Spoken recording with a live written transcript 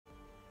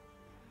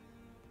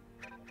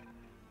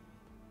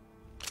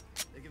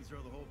can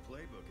throw the whole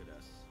playbook at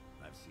us.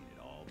 I've seen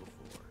it all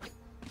before.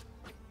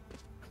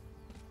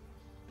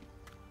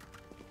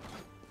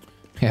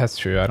 Yeah, that's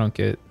true. I don't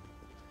get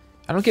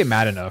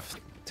mad enough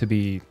to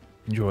be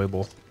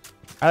enjoyable.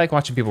 I like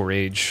watching people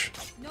rage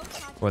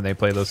when they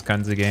play those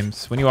kinds of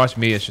games. When you watch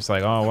me, it's just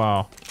like, oh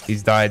wow,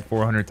 he's died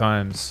 400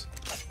 times,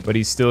 but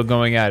he's still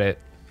going at it.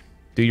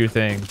 Do your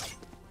thing.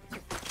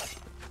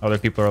 Other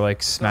people are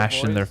like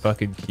smashing their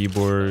fucking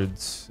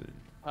keyboards.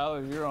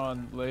 Tyler, you're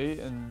on late,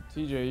 and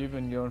TJ, you've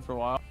been going for a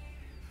while.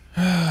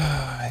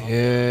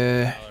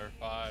 Yeah.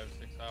 5,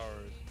 6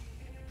 hours.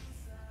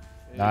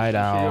 Night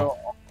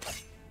owl.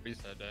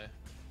 Reset day.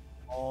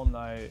 All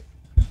night.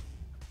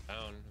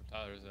 Down.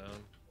 Tyler's down.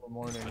 All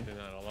morning. I'm doing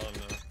that alone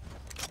though.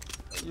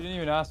 You didn't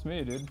even ask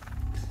me, dude.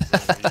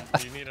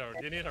 You need a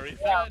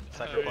reset?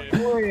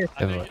 You're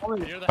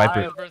the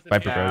Viper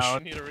person Crush. You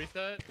need a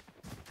reset?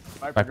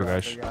 Viper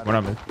Crush. What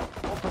up, man?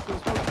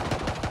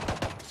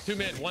 2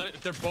 mid. One.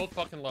 They're both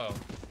fucking low.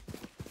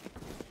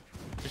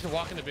 You should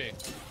walk into B.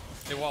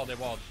 They walled. I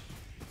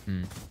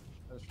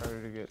was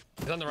trying to get.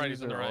 He's on the right.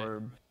 He's on the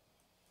right.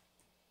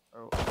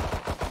 Oh.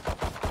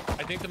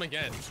 I think them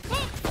again.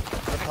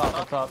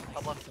 Up top.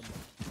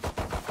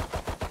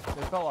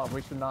 They fell off.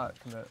 We should not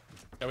commit.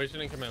 Yeah, we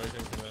shouldn't commit.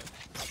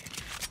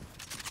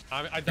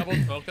 I double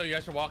smoke though. You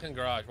guys should walk in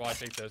garage while I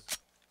take this.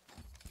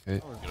 Okay.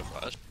 Get a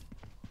flash.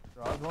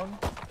 Garage one.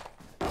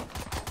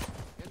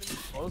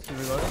 Close. He's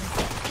reloading.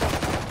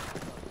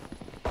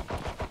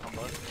 I'm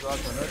loading.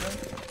 Garage window again.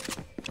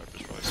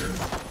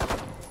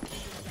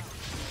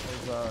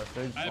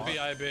 There's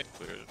IB.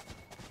 Cleared.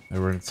 They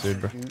were inside,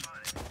 bro.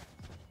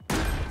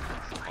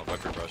 I'll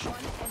Viper Crush.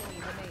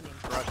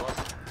 Garage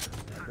left.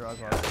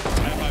 Garage left.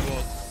 I have 5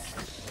 wolves.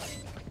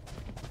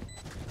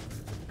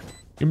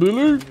 Give me the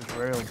loot. He just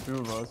railed 2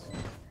 of us.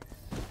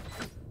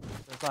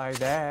 Just like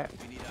that.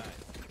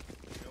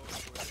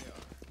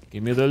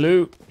 Give me the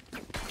loot.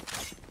 Can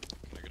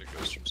I get a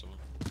ghost from someone?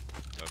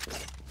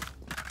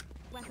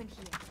 Weapon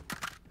here.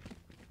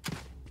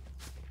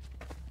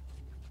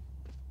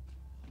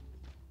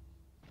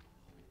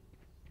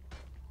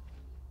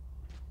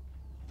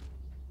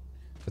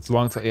 That's a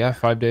long time. Yeah,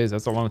 5 days.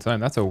 That's a long time.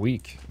 That's a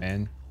week,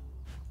 man.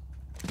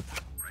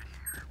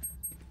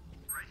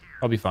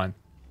 I'll be fine.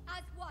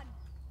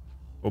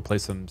 We'll play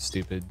some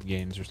stupid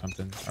games or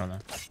something. I don't know.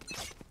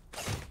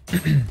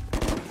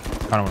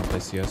 Kind of want to play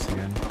CS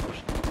again.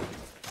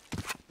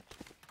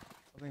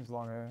 Something's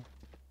long hair.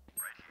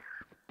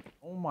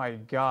 Oh my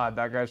god,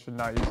 that guy should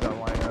not use that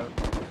lineup.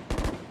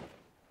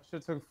 That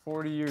shit took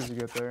 40 years to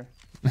get there.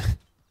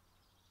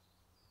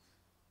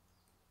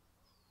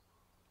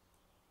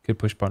 Could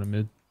push bottom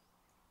mid.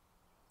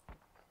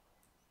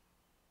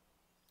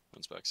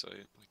 One's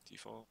backside, like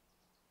default.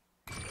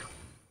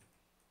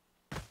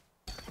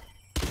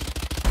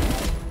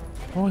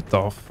 What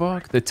the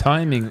fuck? The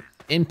timing.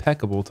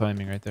 Impeccable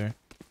timing right there.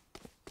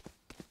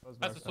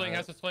 Has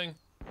to swing.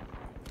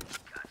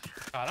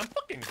 God, I'm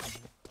fucking.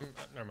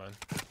 Never mind.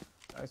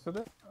 Nice with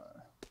it?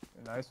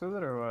 You're nice with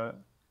it or what?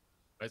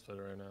 Nice with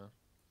it right now.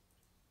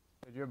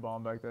 Did you have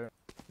bomb back there?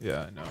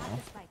 Yeah, I know. Oh,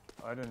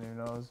 I didn't even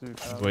know it was your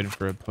I was waiting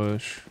for a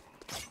push.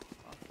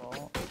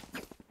 fault.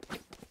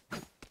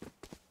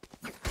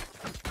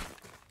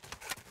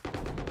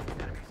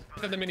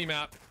 Look at the mini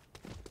map.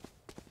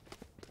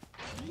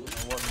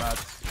 What map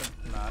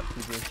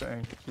you were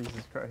saying?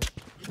 Jesus Christ.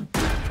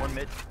 One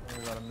mid.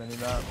 We got a mini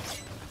map.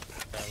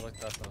 Yeah, look,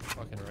 that's on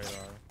fucking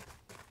radar.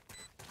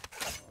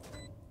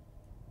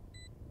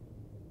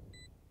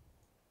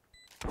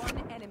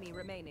 One enemy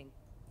remaining.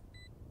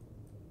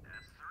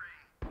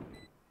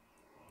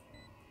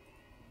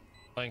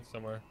 Playing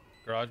somewhere.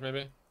 Garage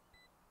maybe?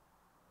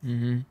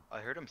 Mm-hmm. I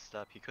heard him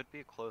step. He could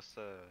be close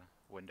to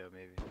window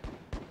maybe.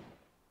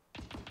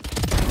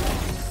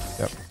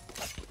 Yep.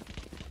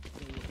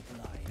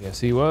 Yes,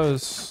 he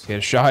was. He had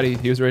a shot.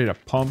 He was ready to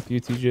pump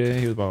you, TJ.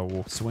 He was about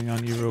to swing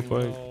on you real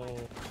quick.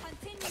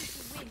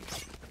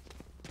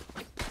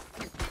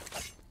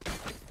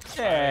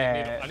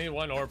 Yeah. I need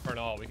 1 orb per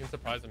all. We can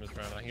surprise him this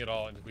round. I can get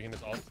all, and we can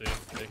just all see.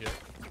 Take it.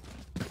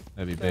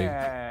 That'd be big.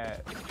 Yeah.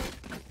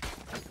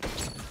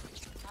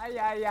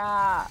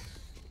 I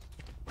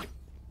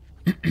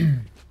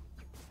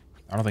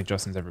don't think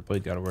Justin's ever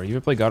played God of War. You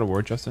ever played God of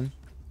War, Justin?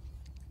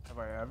 Have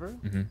I ever?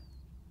 Mm-hmm.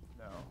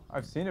 No.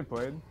 I've seen it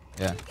played.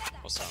 Yeah.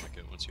 I'll Sonic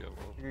it once you have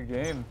world. It's a good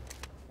game.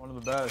 One of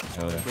the best.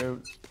 Hell yeah.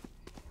 Dude.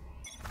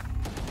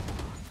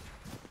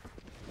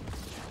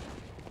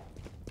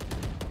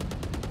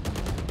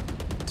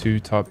 Two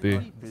top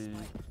B.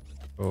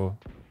 Oh.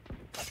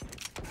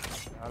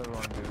 How do we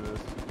want to do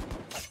this?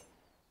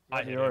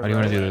 I hate How How do you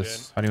want to do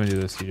this? How do you want to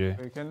do this, TJ?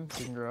 Bacon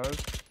garage.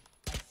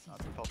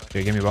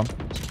 Okay, give me a bump.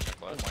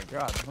 Oh my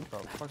god, what the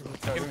fuck is this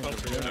guy He's doing? close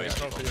for you. No, he's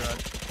close for you,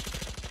 right?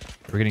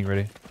 We're getting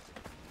ready.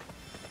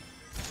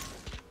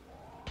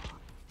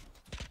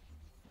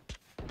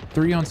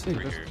 3 on C.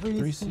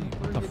 3C.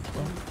 What the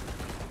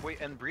fuck? Wait,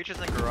 and breach is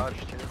in garage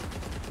too.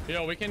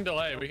 Yo, we can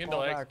delay. We can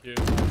Fall delay back. execute.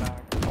 Fall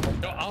back.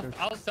 Yo,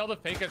 I'll sell the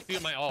fake SC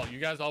with my ult. You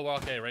guys all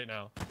walk A right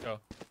now. Go.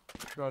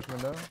 Garage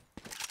window.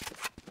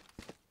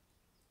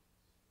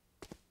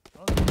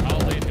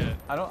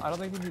 I don't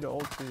think you need to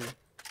ult C.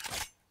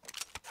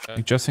 I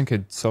think Justin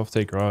could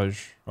self-take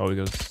garage. Oh, he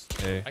goes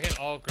A. I can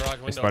all garage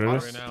They window spotted right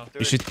us? now.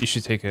 You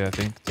should take it, I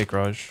think. Take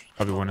garage.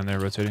 Probably one in there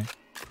rotating.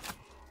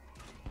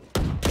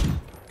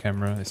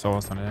 Camera, they saw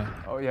us on it.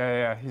 Oh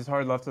yeah. He's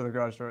hard left of the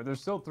garage door.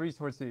 There's still 3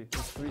 towards C.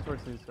 There's 3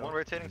 towards C. So One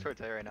rotating towards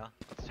A right now.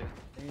 That's two.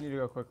 I think you need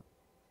to go quick.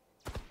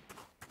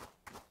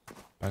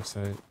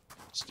 Backside.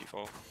 It's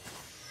default.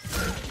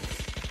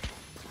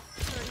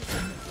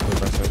 Go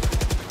backside.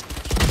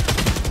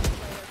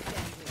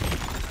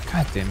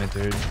 God damn it,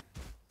 dude.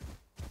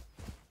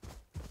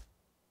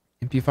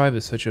 MP5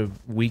 is such a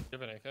weak You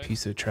have an AK?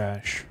 piece of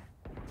trash.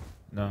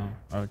 No,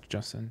 oh,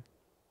 Justin.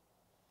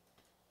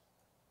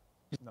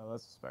 No,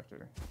 that's a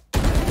Spectre.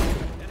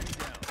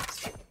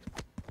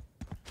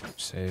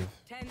 Save.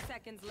 10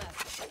 seconds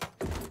left.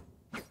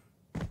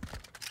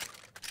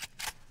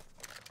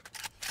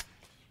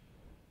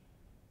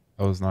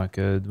 That was not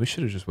good. We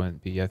should have just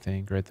went B, I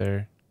think, right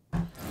there.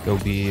 Go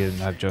B and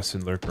have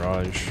Justin lurk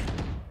garage.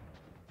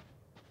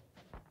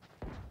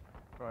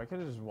 Bro, I could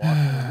have just walked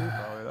in the B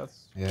probably. That's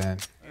Yeah,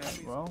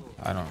 well.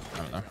 I don't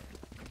know.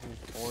 There's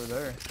 4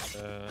 there. I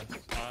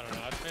don't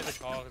know. I just made the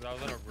call because I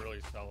was gonna really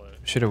sell it.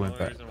 Should have The went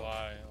only back. reason why I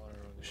wanted to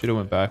really Should have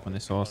went sell it. back when they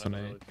saw us I on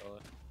wanted to A. really sell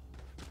it.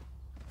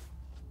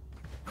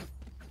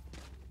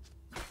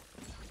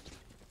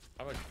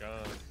 I have a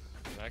gun.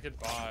 And I could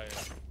buy.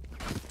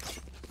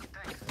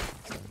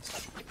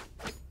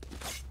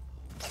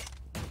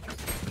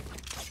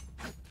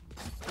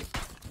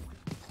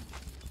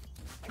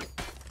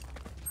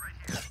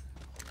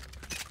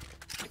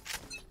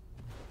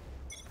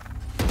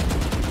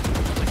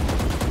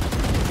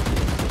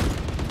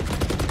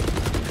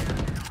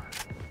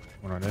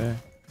 One on A.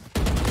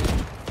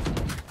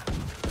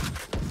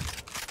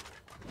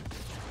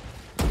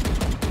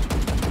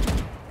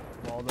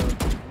 Waldo.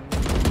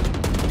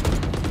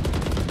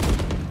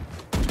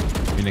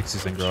 Phoenix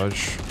is in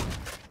garage.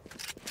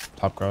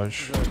 Top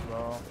garage. Good as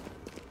well.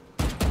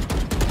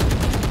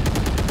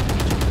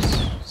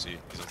 C.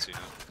 He's on C now.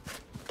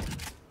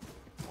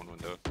 One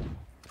window.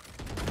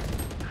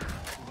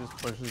 He just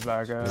pushes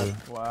back up. Yeah.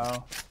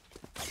 Wow.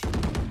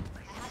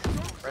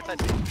 Right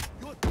side C.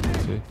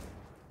 See?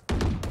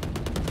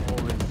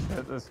 Holy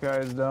shit, this guy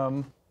is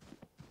dumb.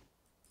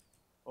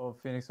 Oh,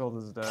 Phoenix ult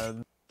is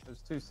dead.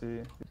 There's 2 C.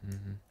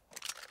 Mm-hmm.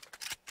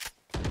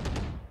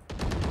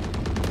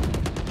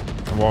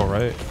 The wall,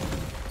 right?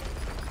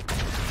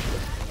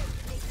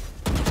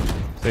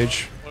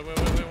 Sage. Wait.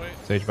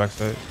 Sage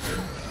backside.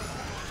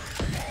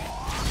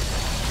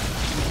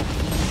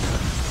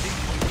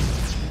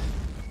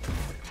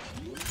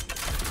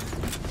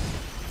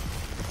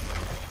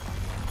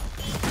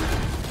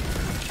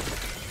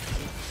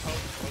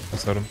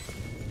 Let's let him.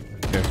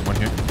 Okay, one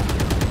here. You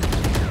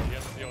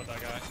have to deal with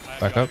that guy. I have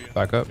Back to up, have you.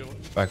 back up, Deal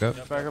with- back up.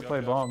 Yep, Back up, yep, play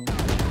yep. bomb.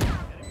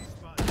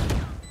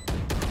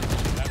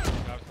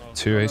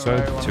 Two A One side,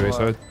 right, one two A left.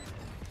 side.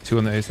 Two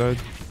on the A side.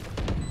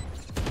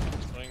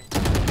 Swing.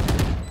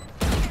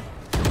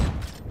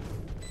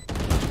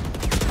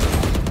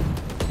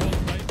 Hold,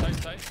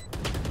 tight.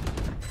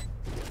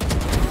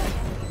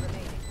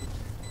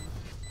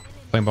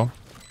 Playing bomb.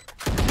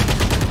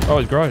 Oh,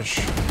 it's garage.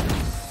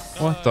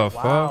 What the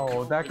fuck?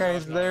 Wow, that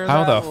guy's there.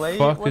 How that the late?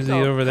 fuck What is he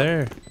the over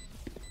there?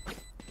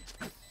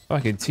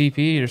 Fucking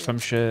TP or some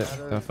shit.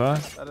 That The is-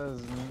 fuck? That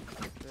is,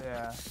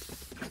 yeah.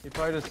 He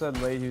probably just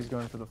said late he was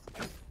going for the.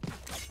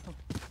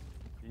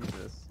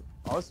 Jesus.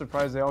 I was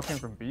surprised they all came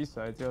from B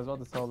side too. I was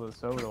about to tell the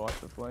Sova to watch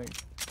the flank.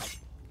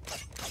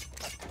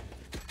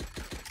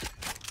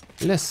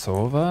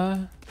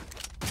 Lesova?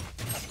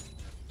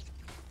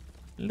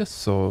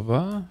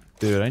 Lesova?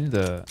 Dude, I need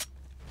to...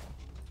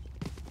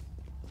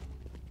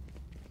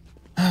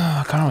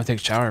 I kinda wanna take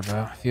a shower,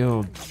 bro. I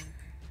feel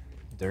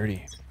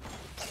dirty.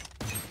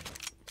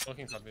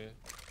 Looking top B.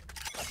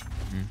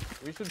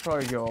 We should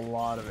probably go a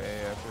lot of A,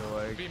 I feel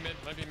like.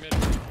 Might be mid. I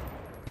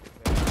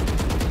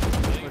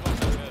think it's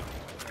also mid.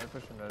 Yeah,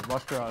 pushing mid.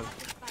 Watch garage.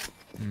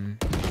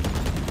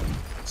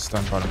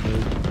 Stun bottom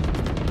mid.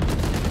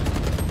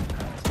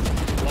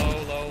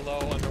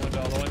 Low, under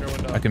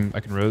window. I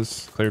can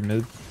rose, clear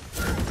mid.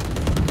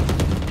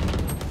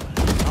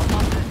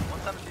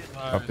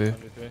 117. Copy.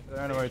 They're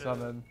anyway top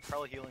mid.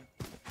 Probably healing.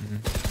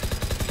 I'm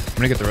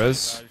gonna get the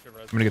res.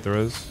 I'm gonna get the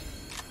res.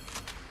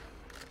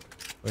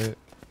 Wait.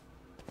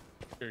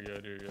 You're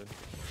good.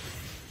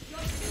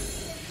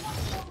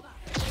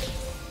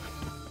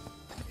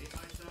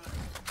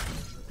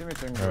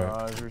 Teammates in Alright.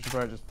 garage. We should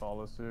probably just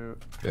follow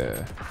suit.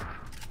 Yeah.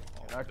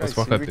 That Let's guy's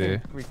walk C, up we B.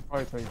 can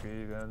probably take B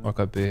then. Walk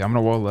up B. I'm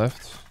gonna wall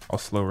left. I'll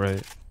slow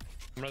right.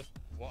 I'm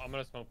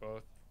gonna smoke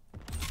both.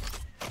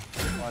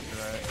 Watch it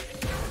right.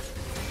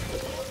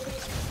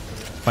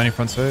 Planning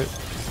front sight.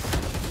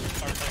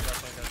 Hard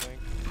flank, I think.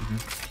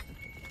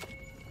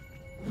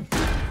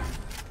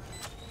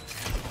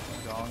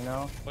 Gong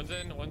now. One's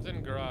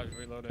in garage,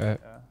 reloading.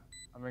 Okay. Yeah.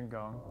 I'm in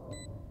gong.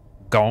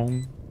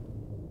 Gong.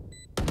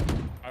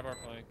 5-bar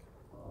flank.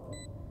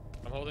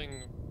 I'm holding.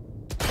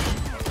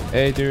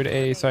 Hey, dude.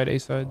 A side, A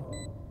side.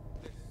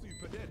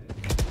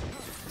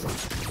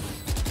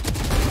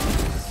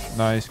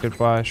 Nice, good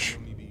flash.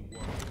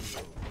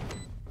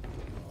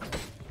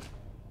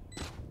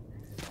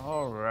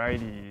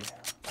 Alrighty.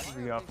 What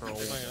do we got for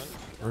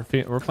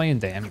old? We're playing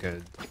damn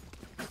good.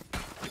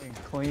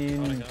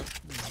 Clean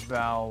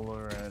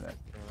Valorant.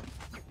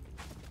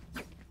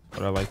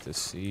 What I like to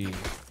see.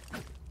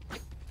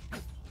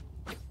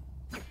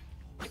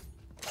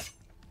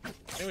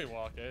 Can we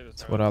walk, eh?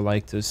 That's what I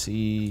like to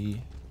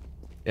see.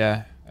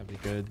 Yeah, that'd be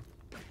good.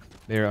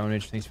 Their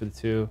ownage, thanks for the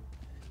 2.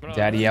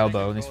 Daddy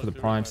Elbow, thanks for the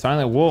prime.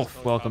 Silent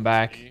Wolf, welcome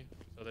back.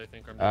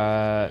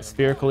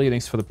 Spherically,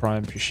 thanks for the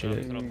prime, appreciate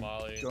it.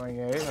 Going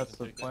A, that's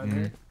the plan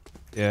here.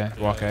 Yeah,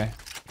 walk A.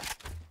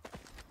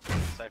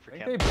 I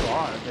think they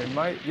bought. They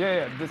might.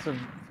 Yeah, this is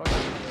fucking.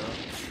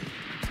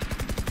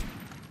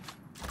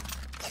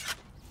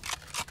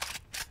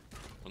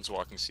 One's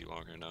walking C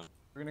long right now.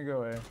 We're gonna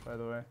go A, by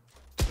the way.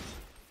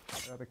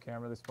 I got the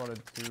camera. They spotted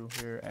 2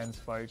 here and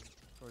Spike.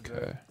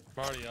 Okay.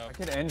 I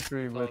can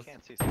entry with.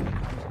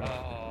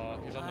 Oh,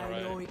 he's on the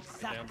right. He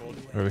gambled.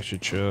 Or we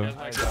should chill.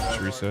 Just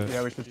reset.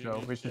 Yeah, we should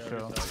chill. We should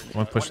chill.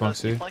 One push long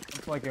C. One's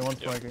flanking.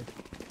 One's flanking.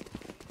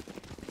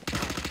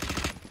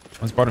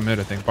 One's bottom mid,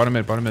 I think. Bottom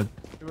mid, bottom mid.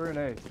 2 are in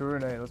A. 2 are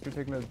in A. Let's go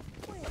take mid.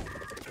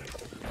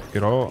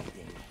 Good all.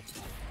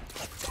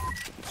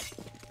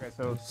 Okay,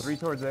 so 3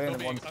 towards A and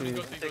then 1 C.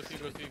 Go C.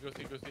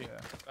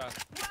 Yeah.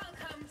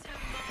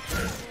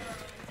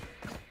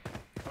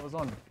 I was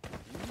on B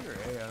or A,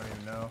 I don't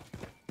even know.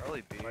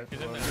 Probably B.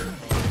 He's in there.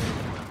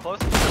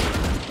 Close.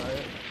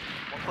 Right.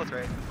 One close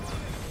right.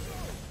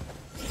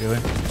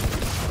 Healing.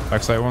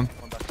 Backside one.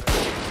 One back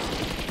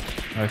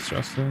right. Nice,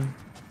 Justin.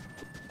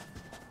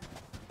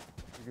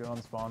 You go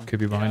on spawn. Could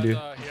be behind you.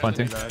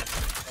 Planting. Back.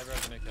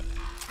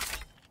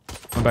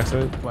 One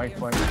backside. Flank.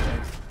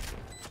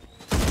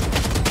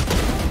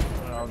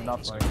 No,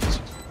 not flank.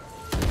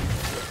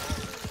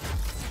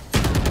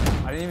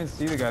 I didn't even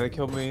see the guy that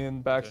killed me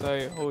in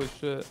backside. Holy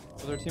shit.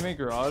 Was our teammate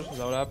garage? Is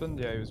that what happened?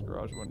 Yeah, he was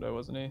garage window,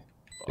 wasn't he?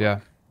 Fuck. Yeah.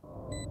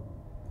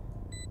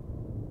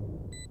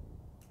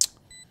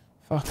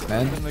 Fuck,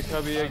 man. In the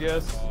cubby, I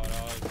guess.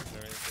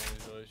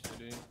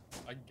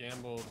 I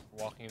gambled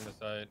walking in the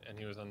side and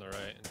he was on the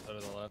right instead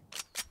of the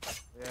left.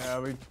 Yeah,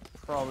 we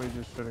probably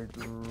just should have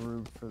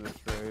grouped for the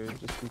trade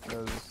just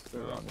because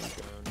they're on each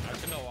end. I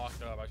shouldn't have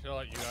walked up. I should have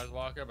let you guys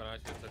walk up and I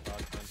should have took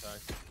eye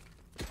contact.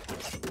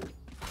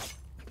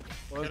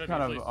 Well, it's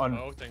kind of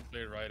smoked and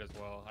cleared right as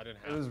well. I didn't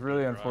have it was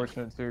really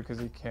unfortunate too because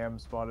he cam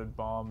spotted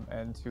bomb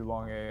and 2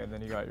 long A and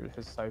then you got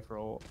his cypher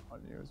ult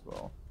on you as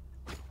well.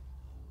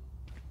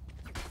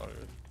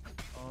 Unfortunate.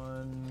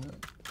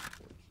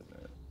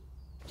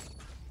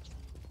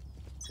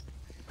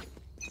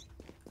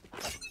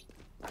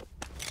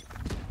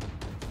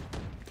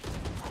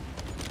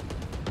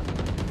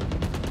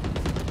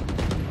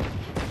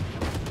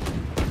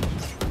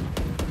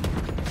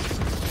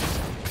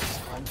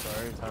 I'm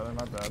sorry, Tyler,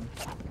 my bad.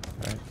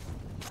 Alright.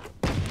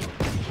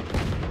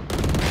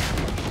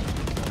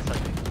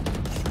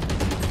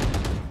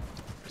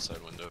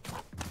 Side window.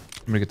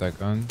 I'm gonna get that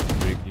gun.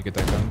 You get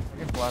that gun. I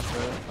can blast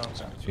it. Oh.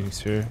 Phoenix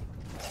here.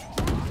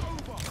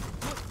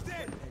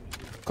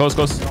 Close.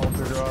 All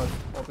through garage.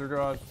 All through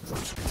garage.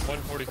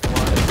 144.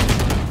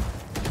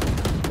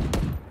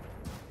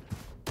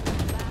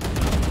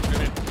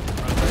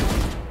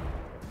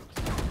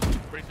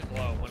 Pretty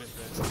low. One is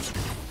this.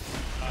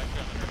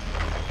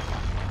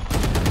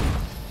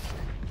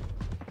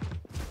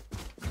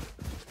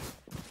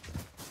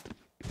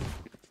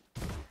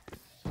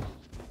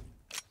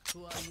 Who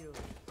are you?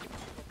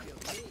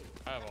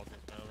 I have all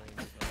these now.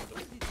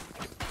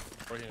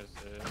 Working is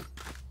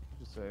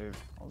Just save.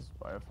 I'll just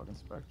buy a fucking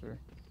Spectre.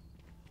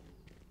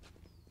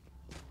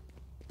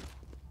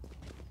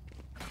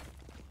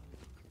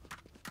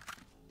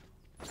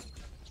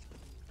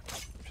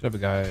 Should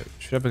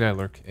have a guy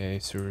lurk A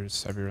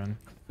sewers every run.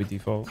 We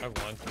default. I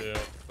want to,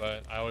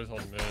 but I always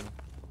hold mid.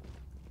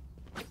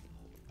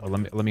 Oh,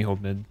 let me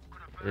hold mid.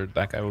 Or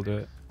that guy will do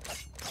it.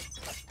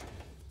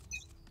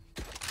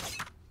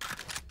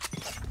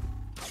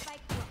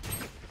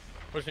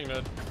 Pushing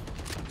mid.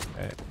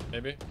 Okay.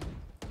 Maybe.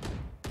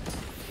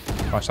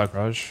 Watch that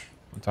garage.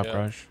 On top Yeah.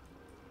 garage.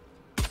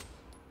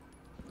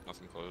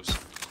 Nothing close.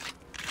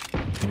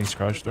 Phoenix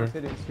garage door.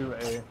 Hitting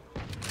 2A.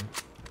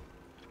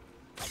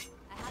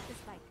 I have the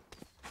spike.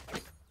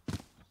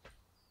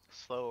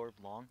 Slow orb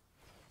long.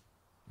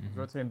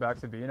 Rotating back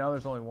to B. Now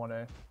there's only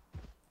 1A.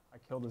 I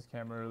killed his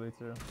camera early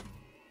too.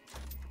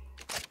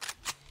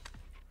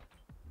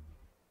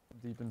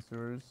 Deep in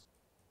sewers.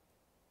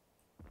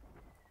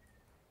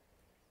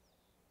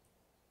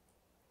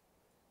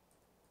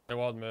 They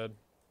walled mid.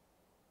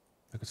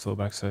 I could slow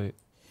back sight.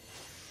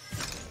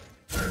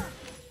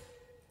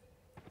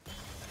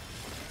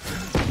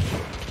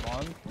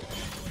 On.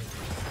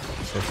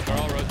 They're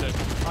all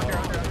rotating.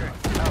 Under.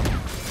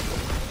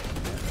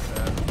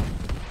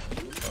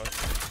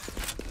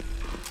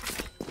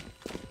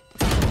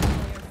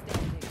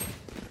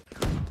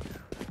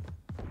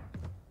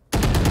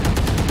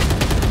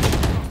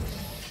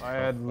 I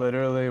had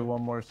literally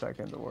 1 more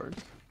second to work.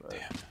 But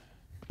Damn.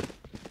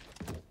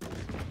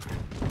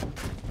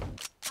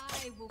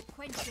 I will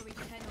quench your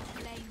eternal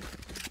flame.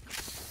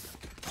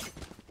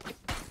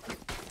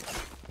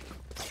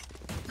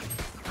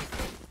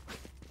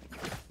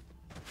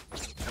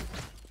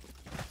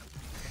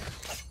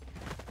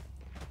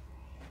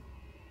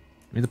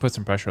 We need to put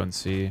some pressure on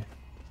C.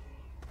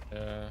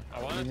 Yeah,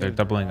 I want They're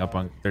doubling up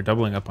on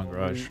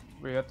garage.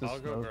 We have to I'll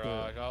go smoke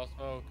garage. it.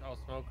 I'll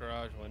smoke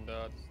garage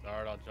window at the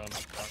start. I'll jump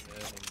front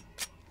mid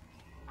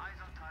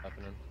and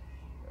happening.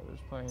 Yeah, there's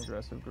playing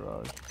aggressive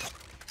garage.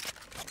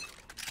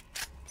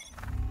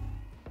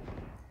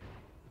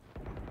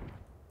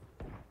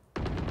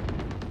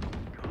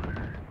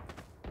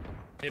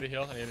 I need a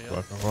heal. I need a heal.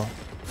 Left and wall.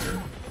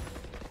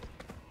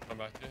 Come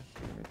back to you.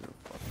 Give me through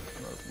fucking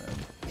smoke, man.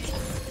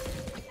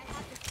 I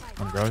have the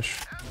spike. On garage.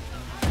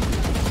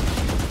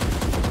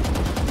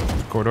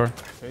 Corridor.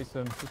 Chase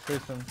him. Just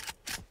chase him.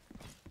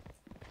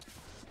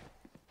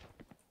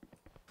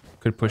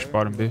 Could push Okay,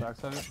 bottom go B.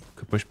 backside.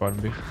 Could push bottom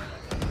B.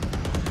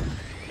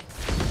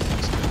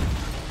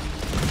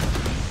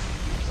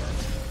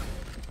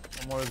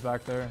 One more is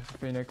back there.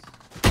 Phoenix.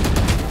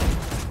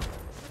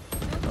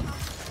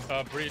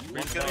 Breach. One's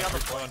Breach gonna be on the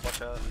one. front,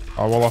 watch out.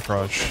 I'll wall off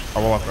garage.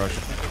 I'll wall off garage.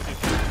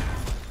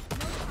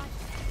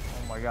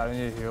 Oh my god, I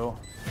need a heal.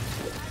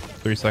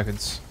 3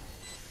 seconds.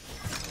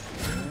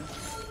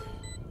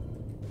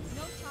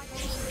 No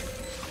target.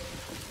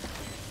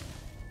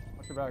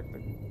 Watch your back. You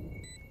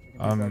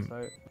can Um, beat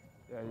that site.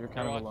 Yeah, you're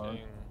kind of alone.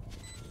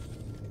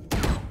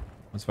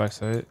 One's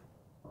backside.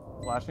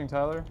 Flashing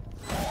Tyler.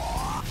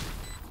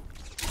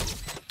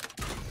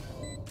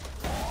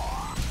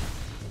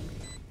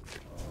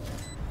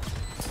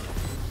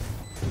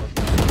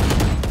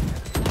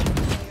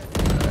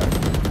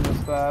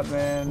 Missed that,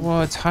 man.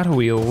 What? How do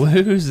we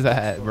lose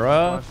that,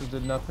 bruh? Flashes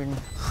did nothing.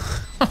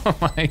 Oh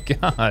my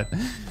god.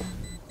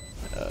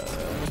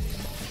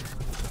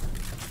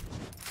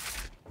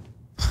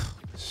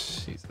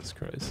 Jesus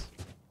Christ.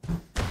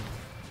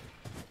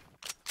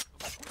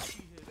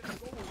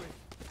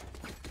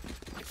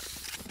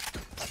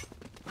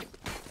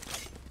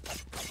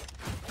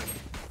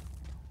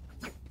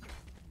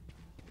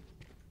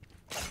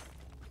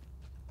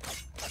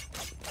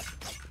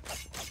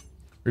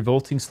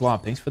 Revolting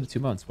Slop, thanks for the 2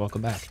 months.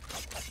 Welcome back.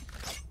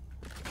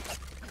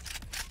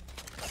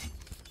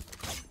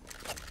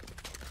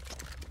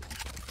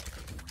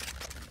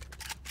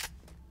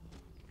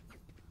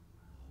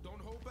 Don't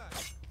hold back.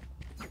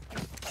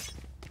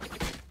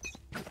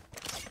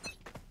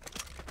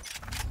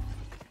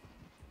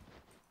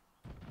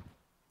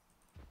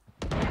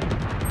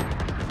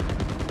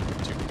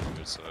 Two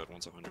good side,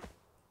 one's 100.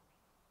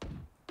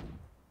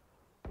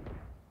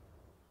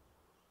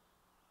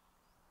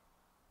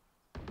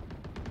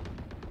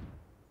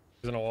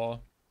 He's in a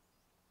wall.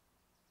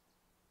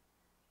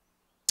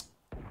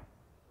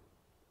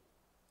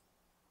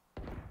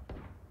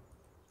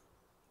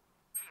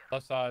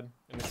 Left side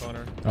in the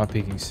corner. Not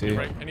peeking C.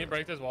 Can you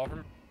break this wall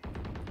from?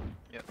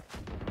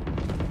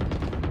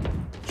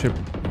 Should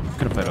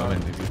could have played Omen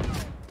maybe.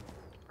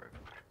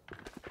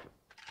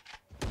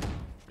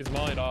 He's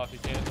mollied off. He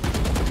can't.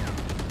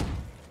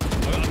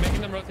 I'm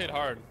making them rotate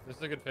hard. This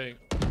is a good fake.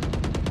 I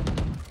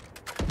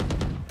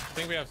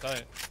think we have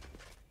sight.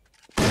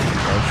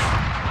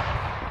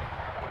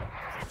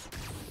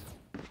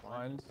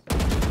 Lines.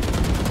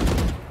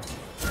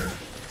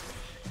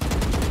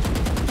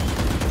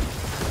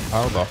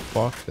 How the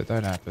fuck did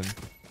that happen?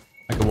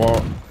 Like a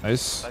wall.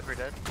 Nice. Viper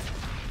dead.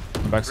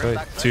 Backside.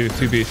 Backside.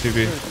 2B. Two,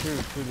 dude.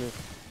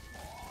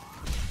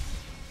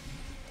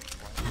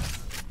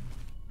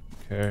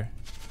 Okay.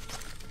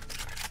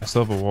 I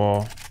still have a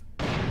wall.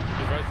 He's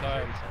right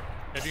side.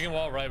 If you can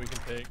wall right, we can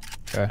take.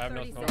 I Okay. have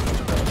no 30 smoke.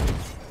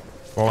 seconds.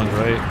 Wall on the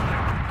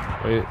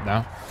right. Wait,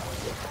 now.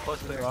 Close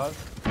clear. Garage.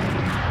 Let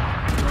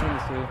me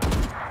see.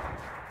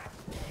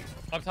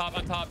 On top,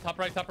 top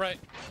right.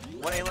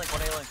 One A-link,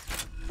 one A-link.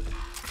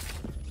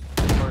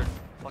 Forward.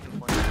 Fucking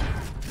point.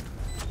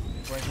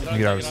 Let me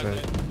get out of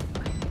sight.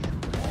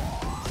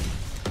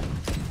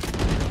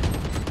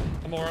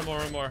 One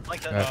more.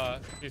 Like that. Yeah.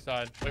 C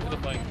side. Wait for the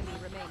flank. Enemy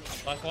remaining.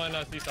 Last one,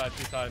 C side.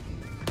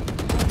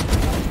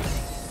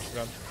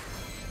 Good.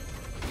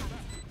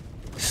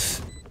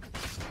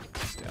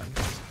 Damn.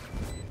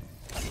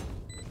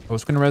 I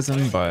was gonna res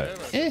him, but At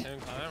the same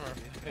time, or-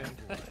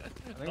 I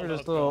think we're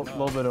just a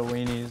little bit of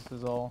weenies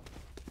is all.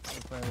 We're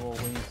playing a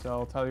little weenie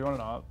cell. Tyler, you want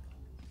an op?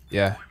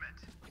 yeah.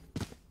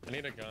 I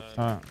need a gun.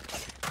 I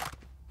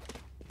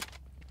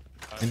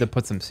need to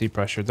put some C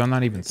pressure. They're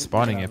not even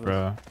spotting it,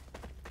 bro.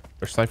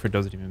 Their Cypher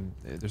doesn't even.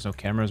 There's no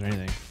cameras or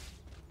anything.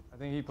 I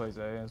think he plays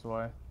A, that's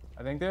why.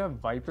 I think they have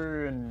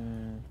Viper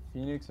and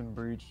Phoenix and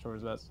Breach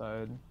towards that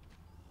side.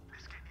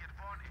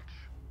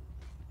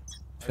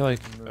 I feel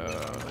like. Moving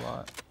around a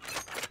lot.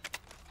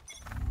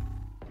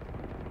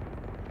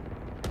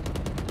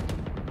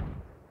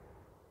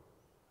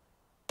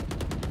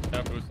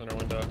 Yeah, boost in our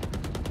window.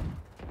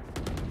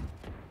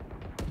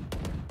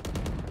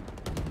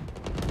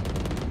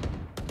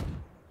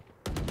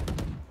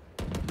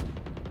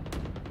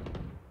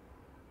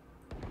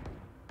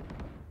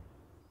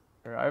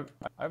 Here,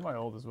 I have my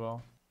ult as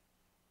well.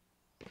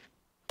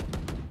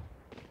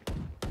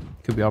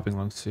 Could be hopping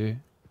long C.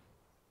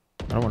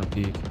 I don't want to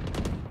peek.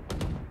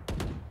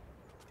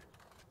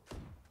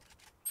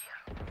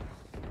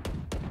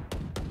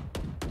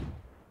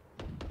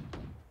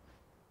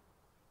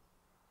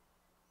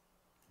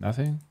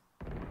 Nothing?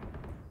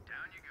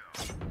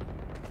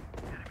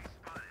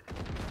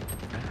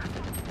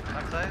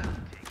 Backside.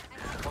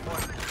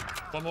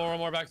 One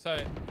more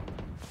backside.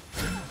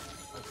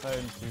 Backside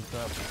and shoots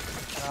up.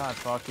 God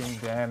fucking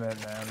damn it,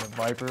 man. The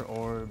Viper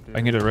orb, dude. I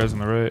can get a res on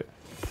the right.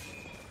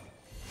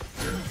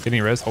 Getting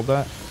a res, hold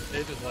that.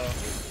 Stage is low.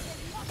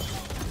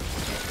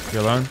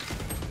 You're alone.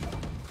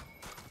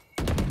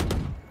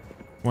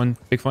 One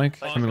big flank,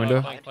 coming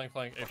window. Flank,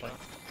 A flank.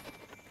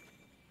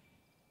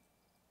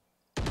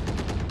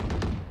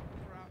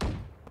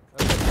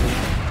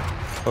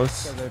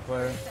 Close. They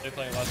play. They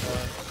playing last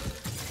one.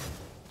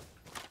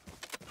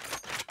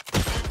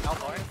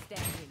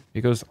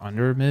 He goes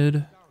under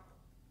mid.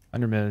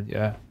 Under mid,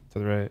 yeah, to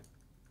the right.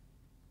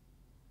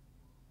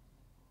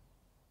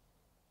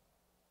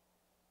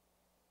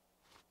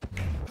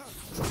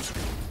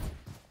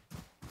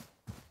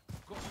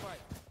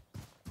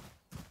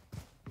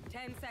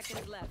 Ten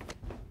seconds left.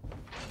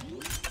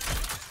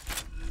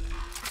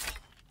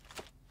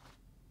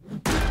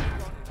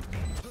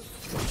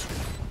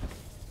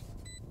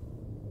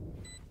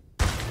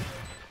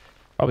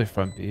 Probably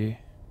front B.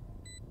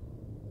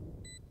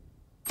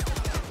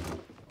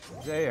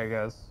 Jay, I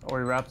guess. Or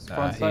he wraps Nah,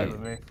 front side he-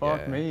 with me.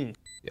 Fuck yeah. me.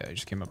 Yeah, he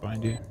just came up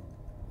behind you.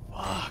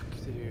 Fuck,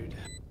 dude.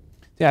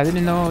 Yeah, I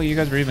didn't know you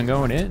guys were even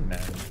going in, man.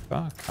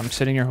 Fuck. I'm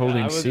sitting here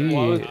holding C.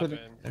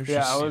 There's Yeah,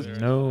 just I was-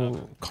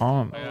 no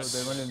comms. Oh,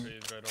 they went in.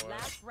 Right away.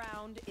 Last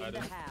round in the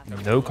half. No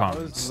I was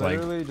comms. Like,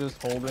 literally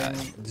just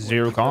holding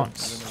zero in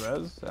comms. the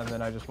res, and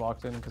then I just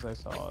walked in because I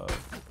saw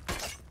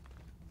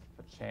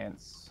a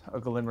chance, a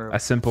glimmer. a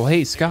simple,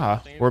 hey,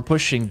 Ska, we're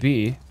pushing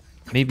B.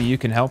 Maybe you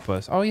can help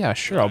us. Oh, yeah,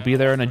 sure. I'll be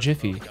there in a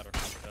jiffy.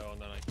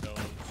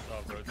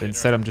 But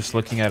instead, I'm just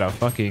looking at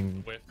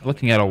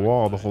a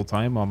wall the whole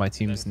time while my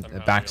team's in the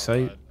back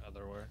sight.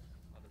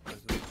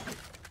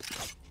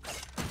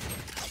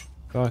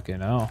 Fucking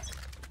hell.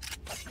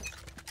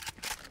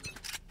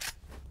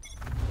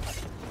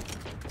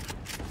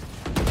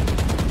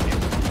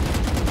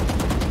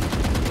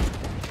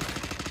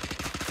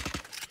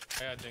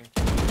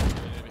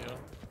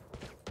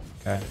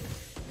 Okay.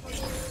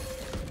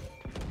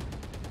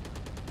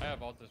 I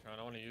have ult this round.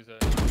 I want to use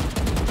it.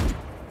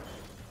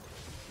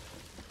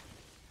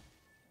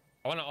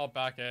 I want to ult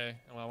back A,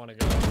 and I want to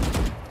go.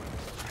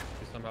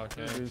 He's somehow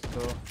okay.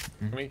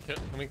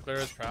 Can we clear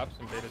his traps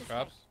and bait his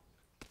traps?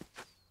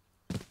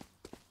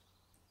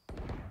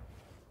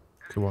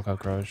 Could walk out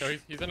garage. So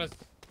he's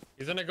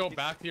gonna go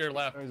back to your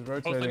left. He's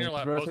Post on rotating. your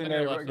left. Rotating Post on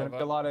your A. left. Gonna be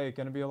a lot A.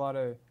 Gonna be a lot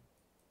A.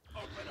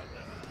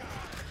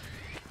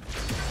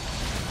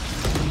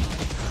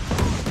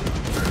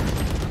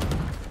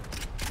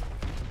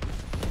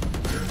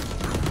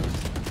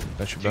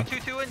 That should go.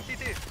 2 in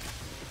CT.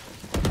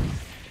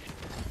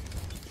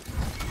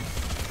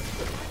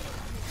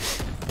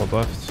 Hold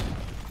left.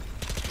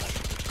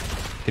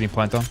 Getting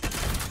plant on.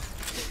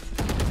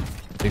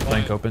 Big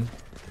flank open.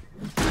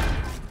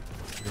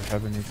 Your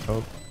heaven needs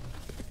help.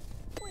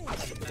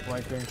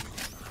 Flanking.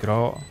 Get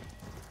all.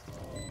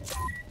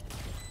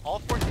 All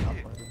 4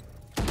 CT.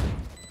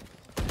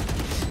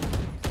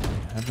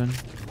 Heaven.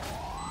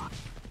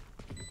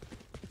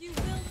 You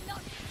will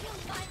not kill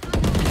my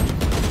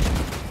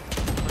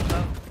Push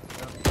out.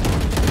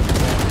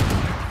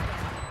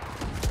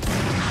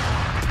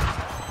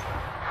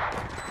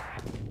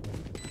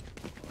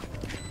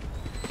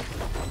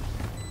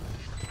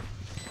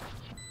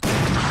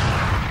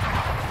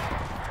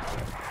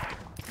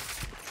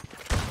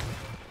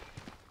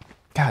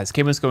 God, this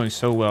game was going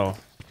so well.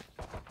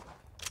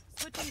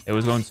 It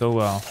was going so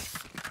well.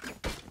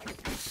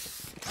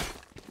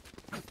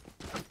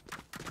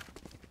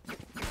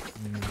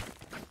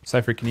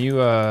 Cypher, can you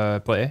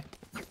play?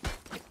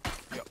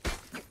 Yep.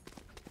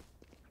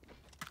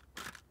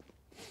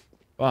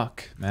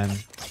 Fuck, man.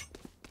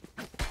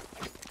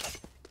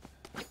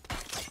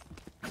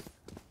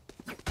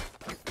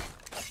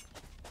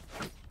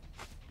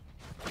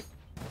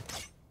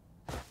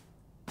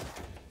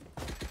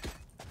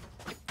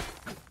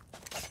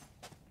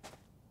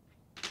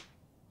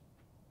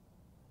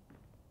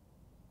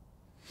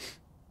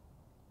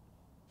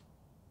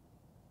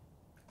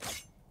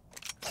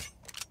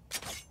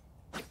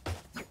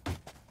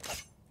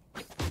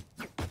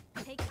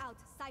 Take out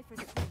Cypher's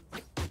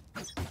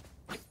fuse.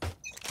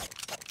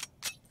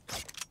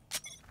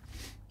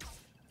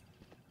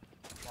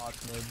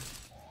 Lots mid.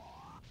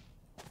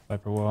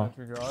 Cypher wall.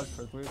 Entry garage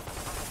quickly.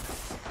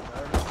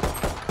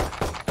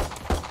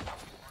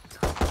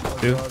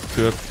 Two up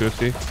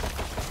C.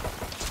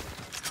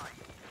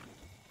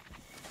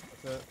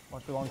 That's it.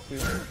 Watch your long C.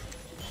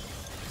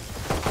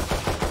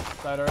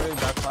 Side already.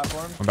 Back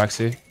platform. One back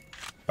C.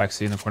 Back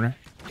C in the corner.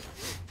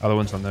 Other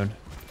one's on node.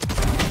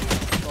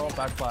 Oh,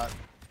 back plat.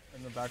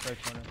 In the back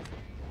right corner.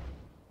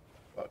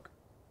 Fuck.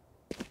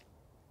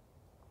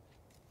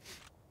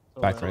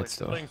 Still Back there. right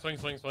still. Swing.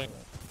 Yeah,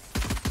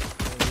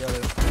 you got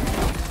it.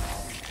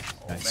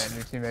 Nice.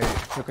 Man, your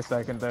teammate took a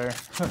second there.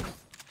 Yeah,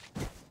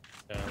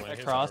 when That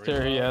he's on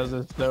crosshair he reload, has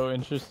is so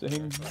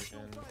interesting. fucking-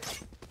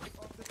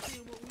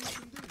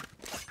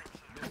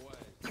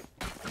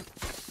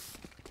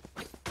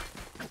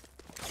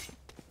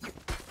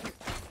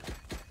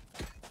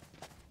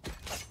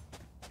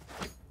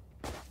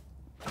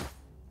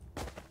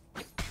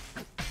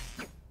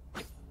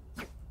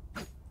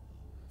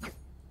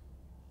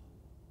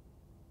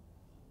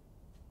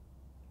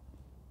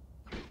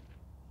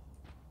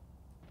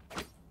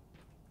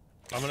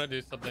 I'm gonna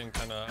do something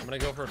kinda. I'm gonna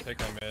go for a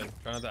pick on mid.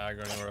 Try not to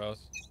aggro anywhere else.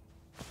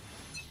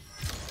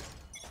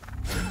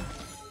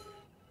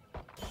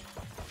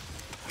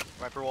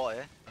 Viper wall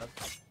A.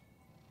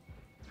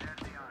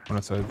 One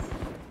outside.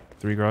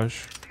 3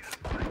 garage.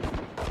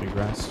 3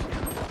 grass.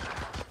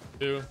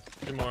 Two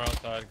more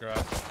outside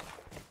grass.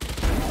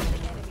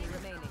 Enemy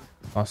remaining.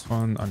 Last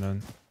one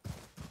unknown.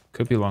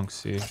 Could be long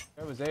C.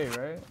 That was A,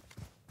 right?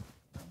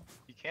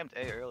 He camped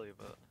A early,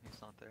 but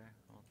he's not there.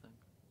 I don't think.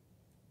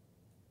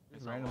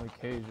 He's randomly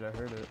caged, I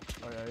heard it.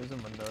 Oh yeah, he's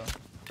in window.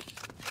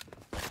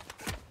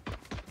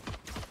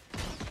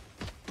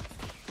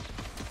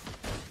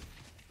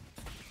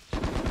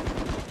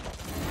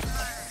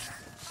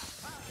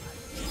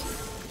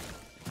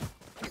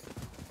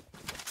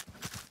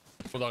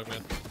 Bulldog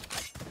mid.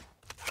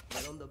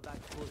 Get on the back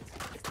foot.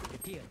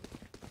 Get here.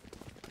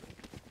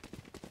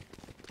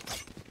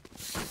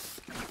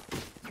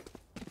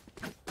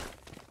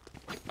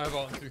 I have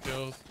all 2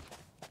 kills.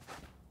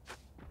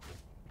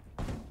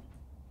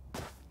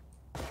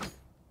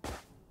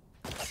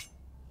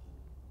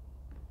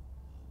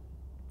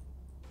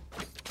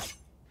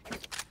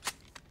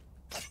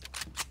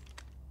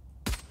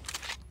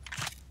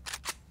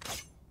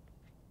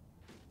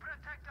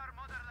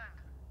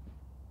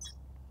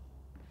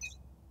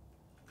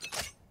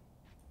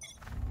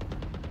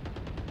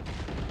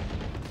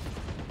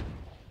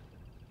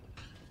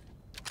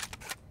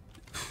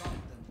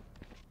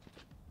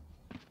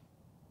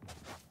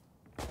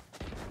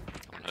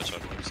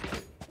 Headshot wings.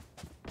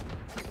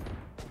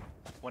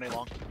 1 A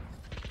long.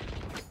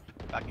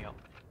 Backing up.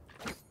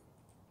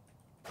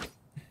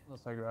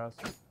 Looks like grass.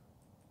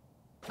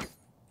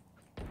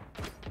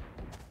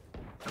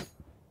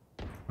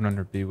 One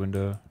under B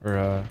window.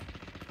 Or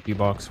B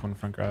box, one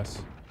front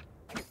grass.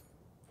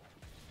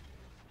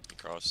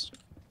 Cross.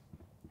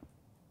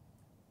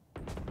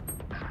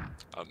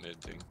 Out mid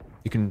thing.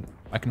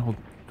 I can hold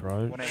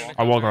garage. 1 A long.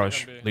 I wall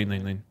garage. Lean,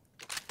 lean, lean.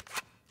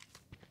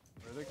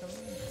 Where are they coming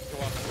in?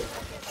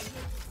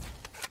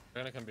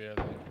 They're gonna come B, I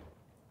think.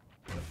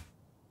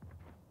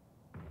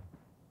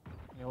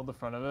 Can you hold the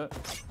front of it?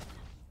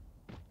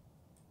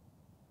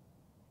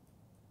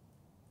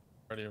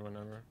 Ready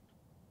whenever.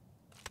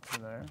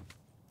 In there.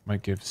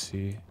 Might give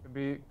C.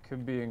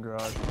 Could be in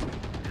garage.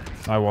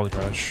 I wall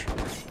garage.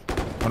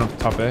 One up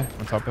top A.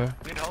 One top A.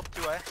 Need help?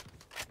 2 A.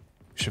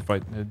 Should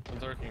fight mid.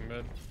 One's lurking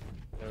mid.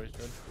 Yeah, we should.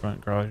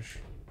 Front garage.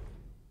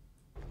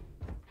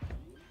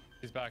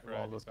 He's back right.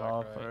 Wall He's this back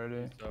off right.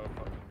 already. He's so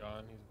fucking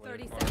gone. He's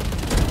 30 waiting for him.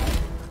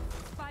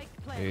 seconds. Spike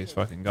Hey, planted. he's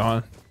fucking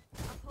gone.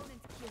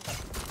 Opponent killed.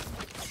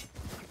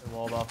 They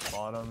walled off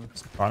bottom.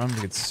 Bottom,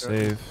 we could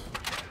save.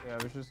 Yeah,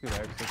 we should just get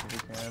exit if we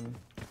can.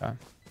 Okay.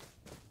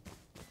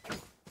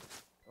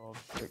 All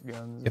shit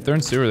guns. If they're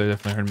in sewer, they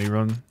definitely heard me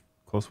run.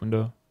 Close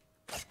window.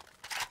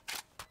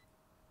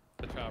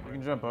 The chopper. We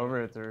can jump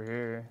over it through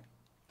here.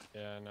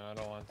 Yeah, no, I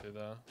don't want to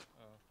though.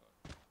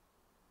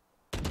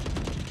 Oh,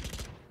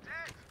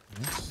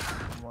 Nice.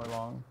 One more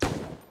long.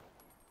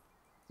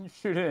 You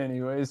shoot it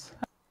anyways.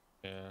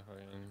 yeah,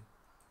 fucking.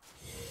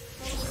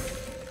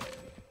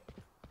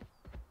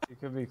 It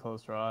could be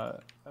close right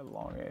at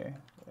long A.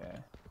 Yeah.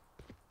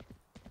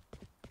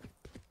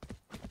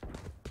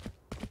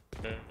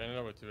 They ended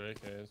up with 2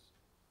 AKs.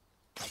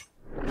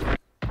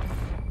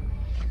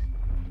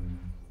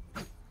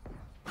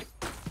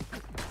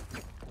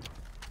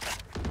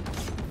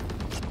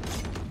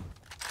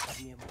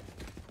 Give me a moment.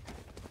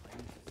 I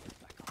need to sit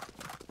back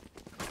up.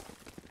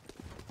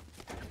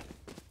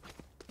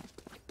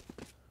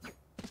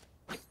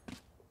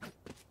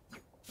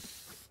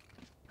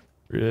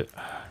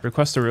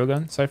 Request a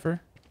railgun,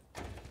 Cypher?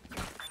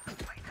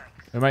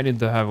 We might need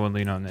to have one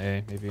lean on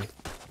A, maybe. Do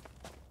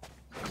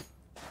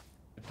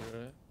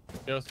it.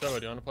 Yo, Stoa,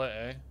 do you want to play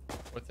A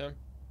with him?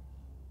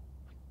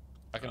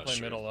 I can play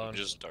Sure. mid alone.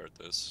 Just start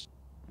this.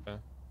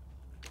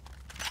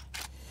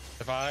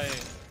 If I...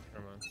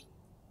 Never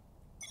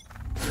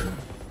mind.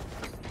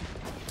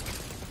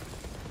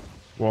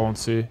 Wall and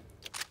C.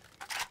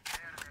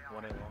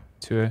 1 A long.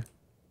 2A.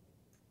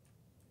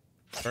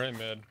 Very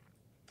mid.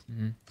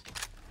 Mm-hmm.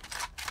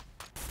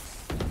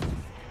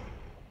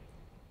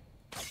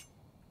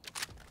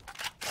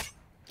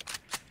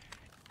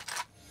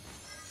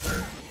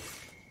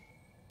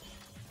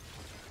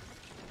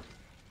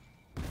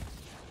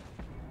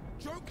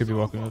 Could be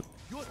walking up.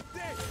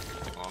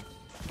 Long.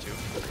 2.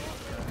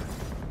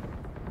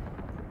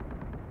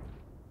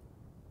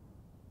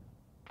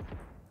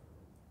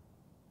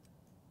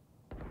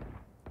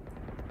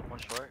 One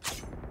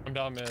short. I'm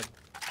down mid.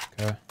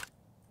 Okay.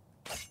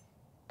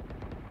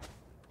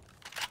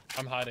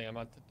 I'm hiding. I'm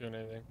not doing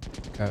anything.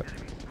 Cat.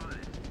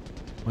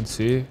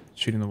 1C,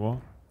 shooting the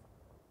wall.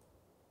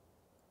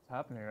 What's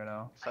happening right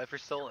now? Cypher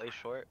still A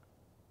short.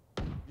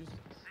 It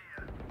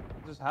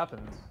just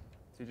happens,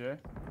 TJ.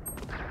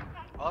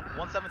 Up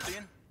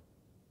 117.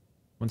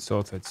 One still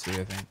outside C,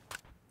 I think.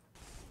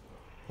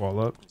 Wall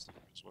up. As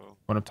well.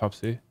 One up top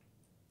C.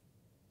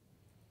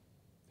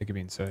 They could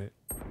be in sight.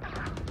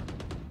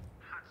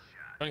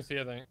 Going C,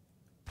 I think.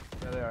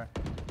 Yeah, they are.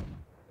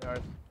 They are.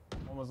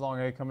 One was long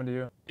A coming to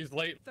you. He's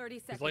late. 30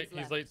 He's seconds late.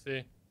 left. He's late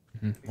C.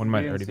 One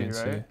might be in already be C, in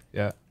C. right?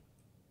 Yeah.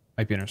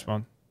 Might be in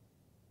respawn.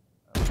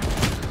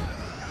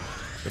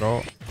 Good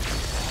all.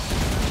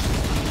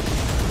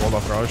 Walled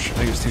off garage. I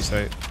think it's 2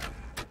 sight.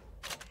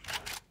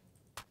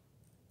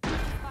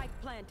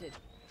 Spike planted.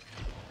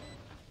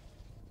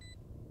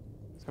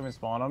 It's coming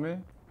spawn on me.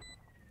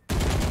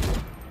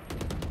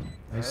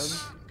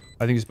 Nice.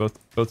 I think it's both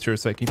to your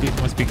side. Can you peek?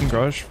 One's peeking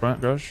garage,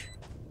 front garage.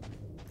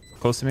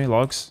 Close to me,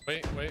 logs.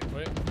 Wait.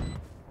 On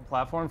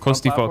platform. Close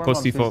front default, platform close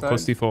on C default, side.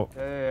 close default.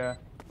 Yeah.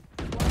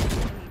 One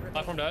enemy remaining.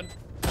 Platform dead.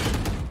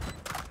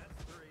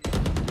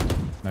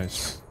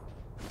 Nice.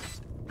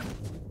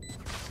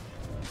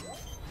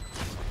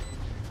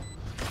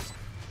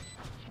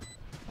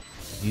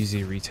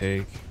 Easy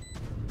retake.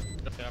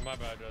 Yeah, my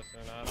bad, Justin.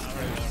 I don't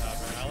really know what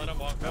happened. I let him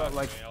walk No, past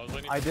like, me. I was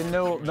waiting I for didn't him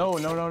know. to shoot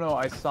me.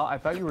 No. I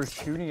thought you were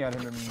shooting at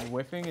him and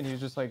whiffing, and he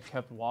just like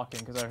kept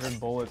walking because I heard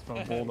bullets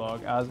from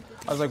Bulldog. I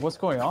was like, what's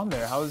going on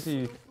there? How is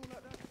he?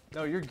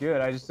 No, you're good.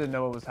 I just didn't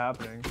know what was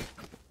happening.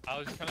 I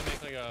was just trying to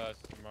make like a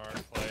smart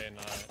play and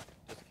not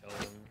just kill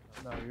him.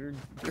 No, you're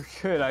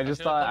good. I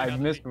just should've thought played I out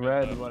the weak mid,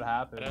 misread though. what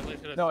happened. I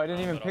definitely should've No, I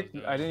didn't known even what I was pick.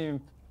 doing.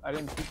 I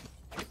didn't.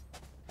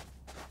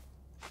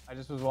 I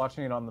just was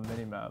watching it on the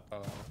mini map.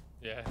 Oh,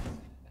 yeah.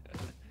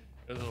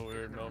 It was a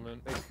weird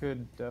moment. They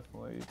could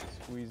definitely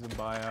squeeze a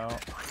buyout.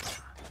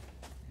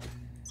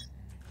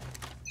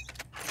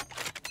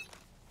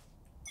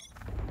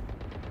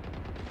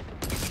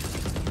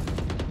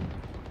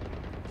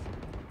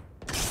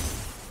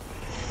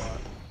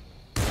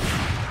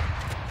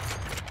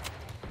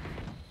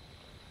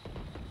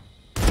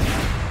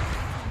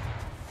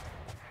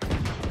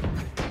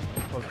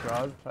 Close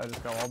garage. I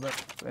just got walled it.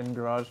 In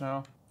garage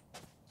now.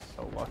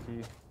 So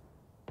lucky.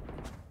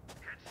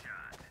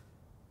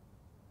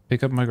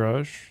 Pick up my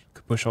garage.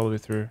 Could push all the way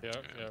through.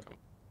 Yep.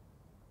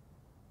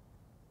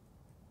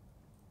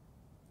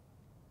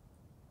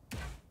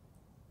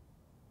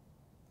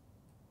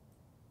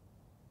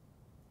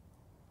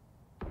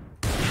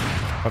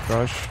 Up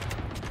garage.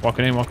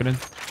 Walking in. The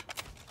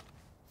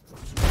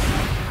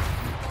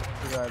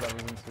guy that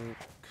was in suit.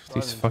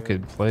 These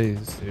fucking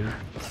plays, dude.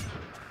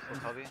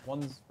 Cubby.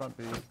 One's front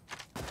B. One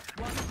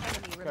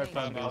enemy Guy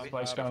front B. remaining.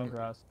 Spikes down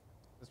grass.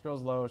 This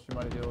girl's low. She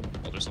might have healed.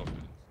 Oh, there's no.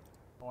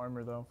 No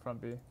armor though.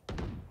 Front B.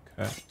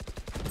 Okay.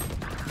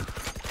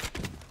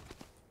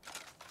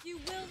 You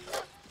will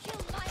not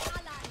kill my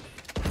ally.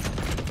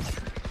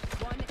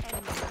 One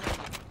enemy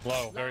remaining.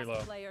 Low, very Last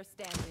low. player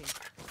standing.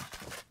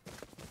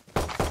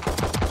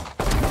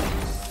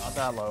 Not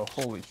that low.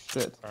 Holy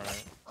shit.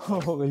 Alright.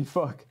 Holy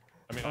fuck.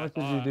 I mean, How I much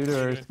did you thought do to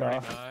her, even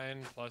Scott?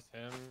 39 plus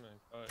him.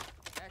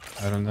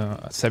 I don't know.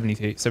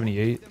 78.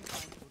 78.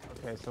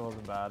 Okay, so it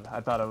wasn't bad. I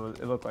thought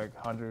it looked like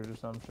 100 or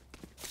something.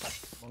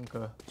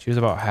 Monka. She was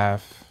about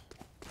half.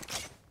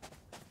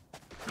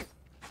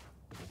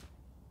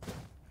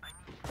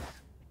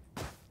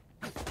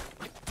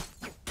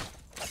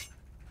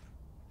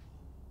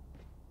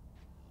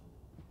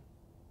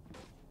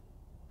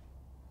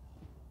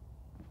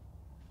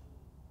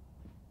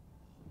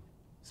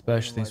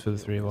 Special thanks for the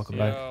 3. Welcome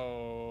back.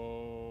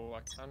 Yo, I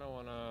kind of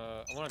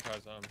I wanna try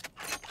some.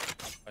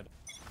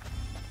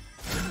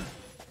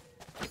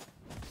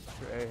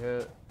 Your A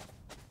hit.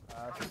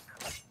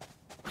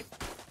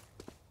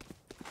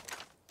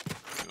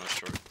 No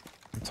short.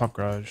 Top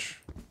garage.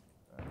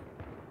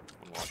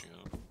 One walking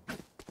up.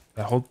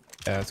 Yeah, hold.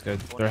 Yeah, that's good.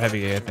 They're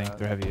heavy A, I think.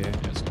 They're heavy A.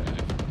 Yes,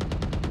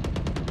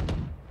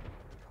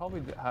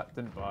 Probably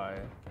didn't buy.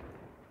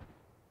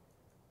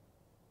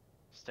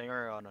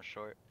 Stinger on a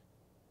short.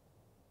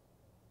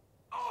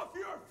 Oh,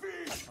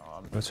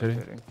 I'm What's just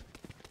hitting?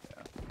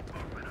 Yeah.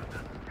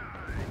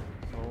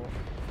 So,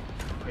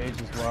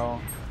 Cage as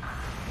well.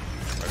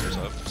 Riders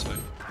up. So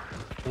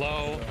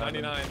Low,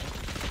 99. One enemy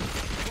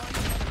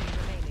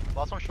remaining.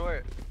 Last one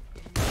short.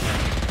 You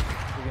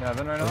can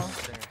heaven right now?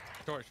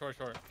 Short.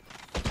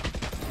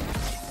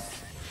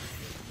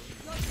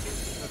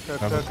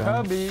 Cover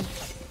down. Cubby.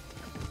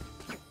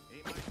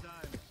 Ain't my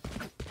time.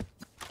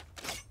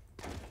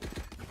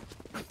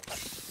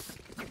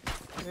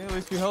 Hey, at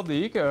least we held the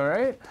eco,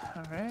 right?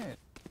 Alright.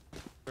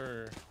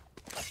 Sure.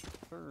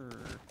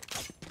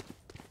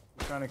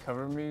 Trying to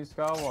cover me,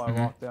 Scott, while I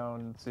walk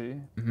down C.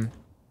 Mm-hmm.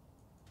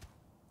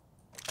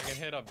 I can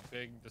hit a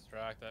big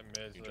distract at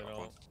mid so they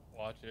don't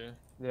watch you.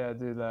 Yeah,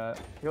 do that.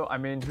 I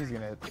mean, he's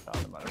gonna hit the shot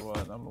no matter what.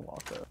 I'm gonna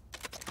walk up.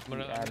 I'm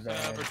just gonna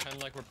Advantage.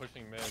 pretend like we're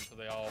pushing mid so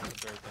they all put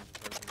their attention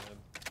towards the mid.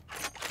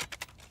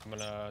 I'm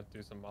gonna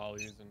do some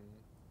mollies and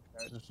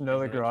Just know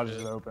the Ignorant garage is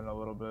shit. open a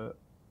little bit.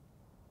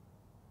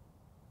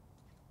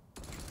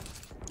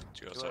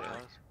 Two outside.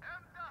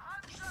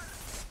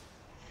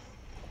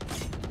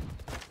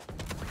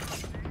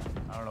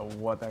 I don't know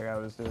what that guy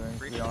was doing,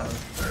 to be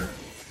honest. A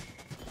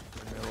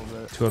little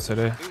bit. 2 outside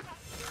A.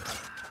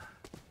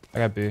 I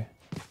got B.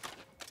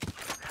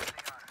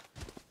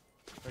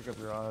 Pick up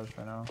garage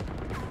right now.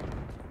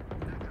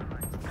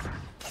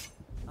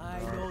 I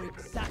know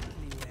exactly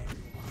where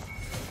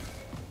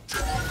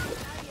you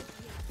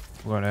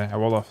I'm going A. I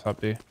walled off top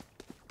B.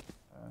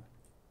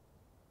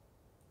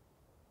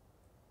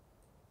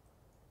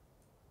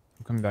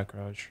 I'm coming back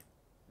garage.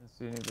 Didn't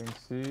see anything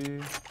C.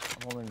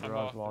 I'm holding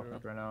garage walk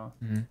up right now.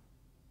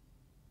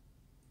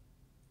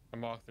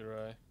 I'm off through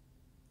A. Okay,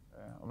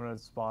 I'm gonna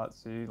spot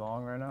C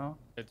long right now.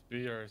 It's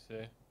B or C.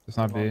 It's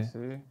not B. Long C.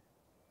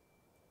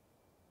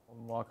 I'm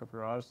gonna walk up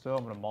garage still.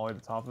 I'm gonna molly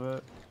the top of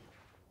it.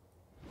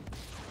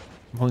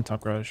 I'm holding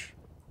top garage.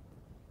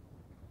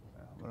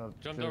 Yeah, I'm gonna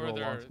Jumped dribble over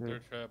long their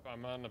C. trip.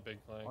 I'm on a big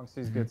flank. Long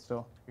C's good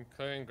still. I'm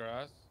clearing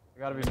grass. I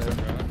gotta be Clearing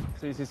mid.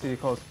 grass. C,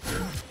 close.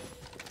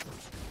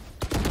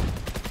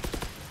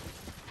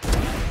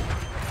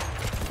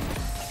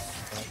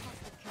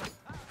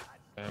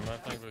 Damn, my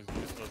flank was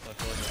useless. I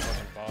feel like a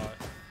fucking bot.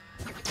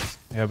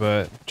 Yeah,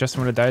 but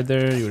Justin would have died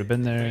there. You would have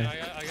been I, mean,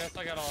 there. I guess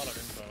I got a lot of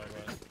info,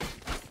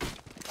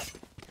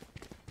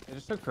 but It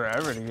just took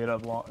forever to get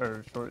up long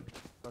or short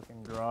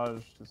fucking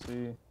garage to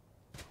see.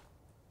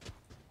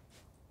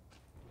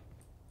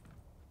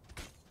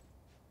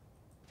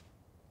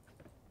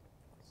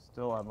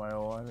 Still have my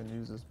ult. I haven't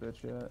used this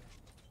bitch yet.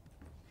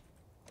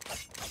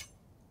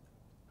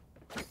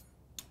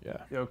 Yeah.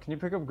 Yo, can you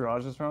pick up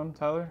garage this round,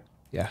 Tyler?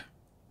 Yeah.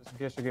 Just in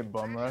case I get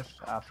bum rushed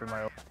after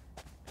my ult.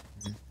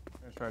 I'm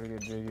gonna try to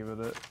get jiggy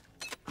with it.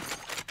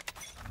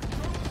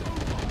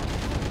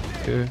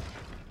 Two.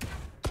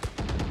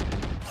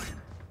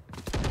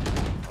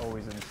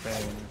 Always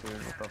insane, dude.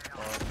 What the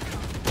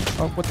fuck?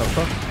 Oh, what the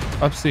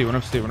fuck? Up C. One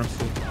up C. One up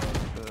C.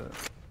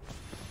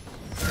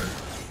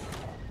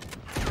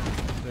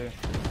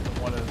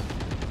 One is.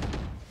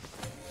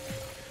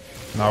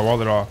 No, I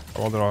walled it off. I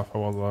walled it off. I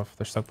walled it off.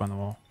 They're stuck behind the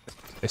wall.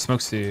 They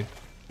smoke C.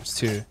 There's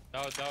 2.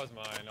 that was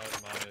mine. That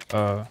was mine. It's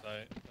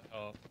site.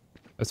 Oh,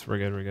 That's we're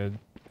good. We're good.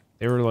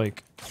 They were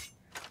like,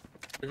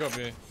 we go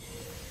B.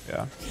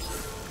 yeah.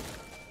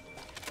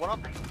 One up.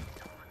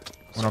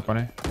 One up on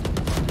A.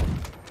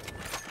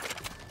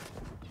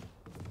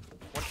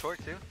 One short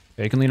too.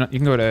 Yeah, you can lean on. You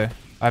can go to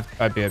A.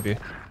 I B. I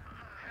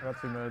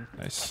got 2 mid.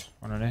 Nice.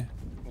 One on A.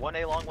 One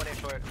A long, one A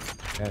short.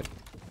 Yeah.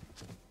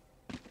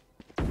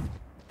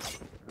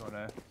 Going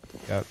A.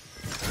 Yep.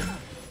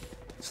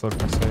 Slow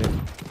from sight.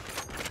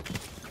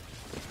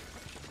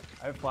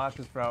 I have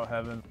flashes for out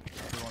heaven.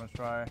 If you want to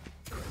try.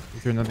 You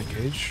threw another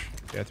cage?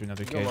 Yeah, I threw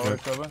another Go cage. lower,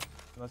 But Soba.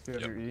 Unless you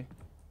have your E.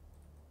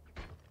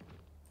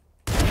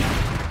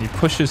 he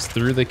pushes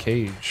through the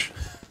cage.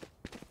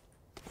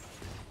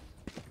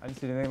 I didn't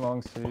see anything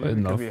long C. What in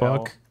It the could be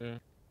hell. fuck?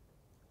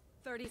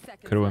 30 seconds.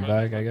 Could have went I'm on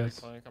back, I big guess.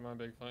 Flank. I'm on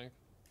big flank.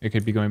 It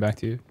could be going back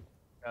to you.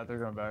 Yeah, they're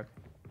going back.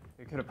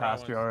 It could have Probably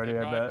passed you went- already, they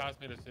I probably bet.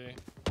 passed me to C.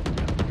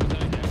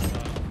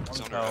 It's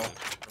One under fell. A.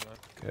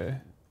 Okay.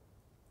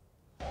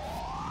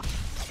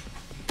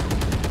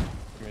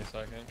 Give me a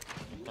second.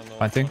 On the,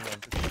 Planting? on the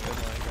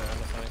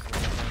flank.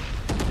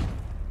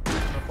 I'm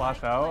gonna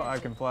flash out. I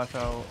can flash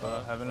out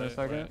heaven in a Wait,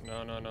 second. wait.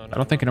 No. I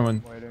don't think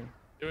anyone. Waiting.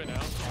 Do it now.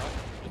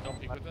 Just don't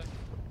peek with it.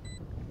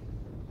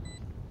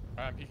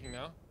 Alright, I'm peeking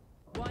now.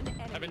 One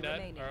enemy I've been dead.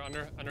 remaining. Or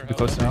under Be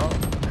close health.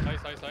 now.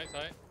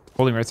 Sight.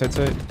 Holding right side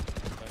sight.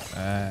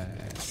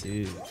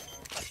 See.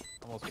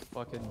 Almost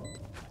fucking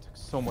took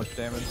so much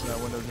damage in that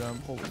window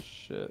jump. Holy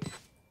shit.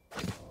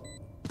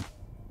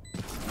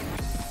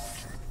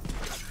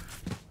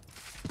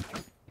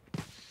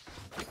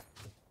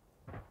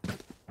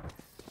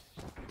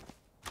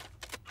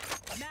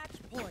 Match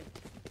point.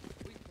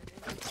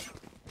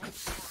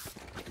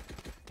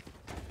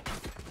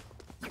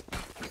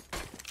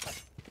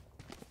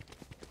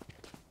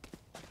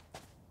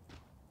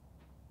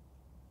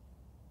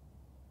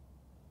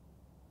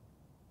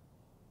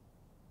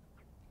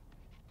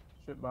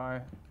 Shit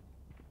by.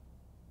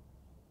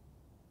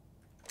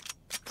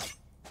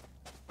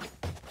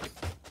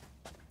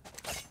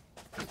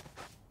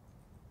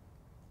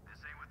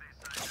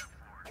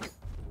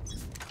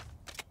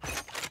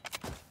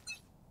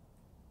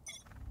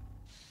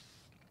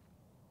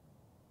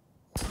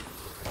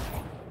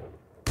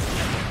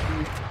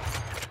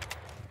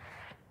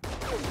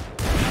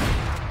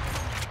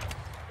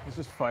 He's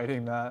just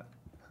fighting that.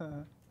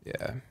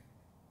 Yeah.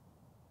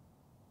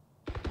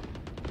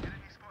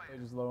 They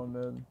just low and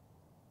mid.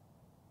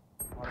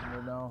 Bottom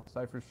mid now.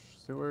 Cypher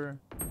sewer.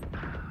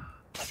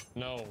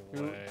 No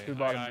Two- way. two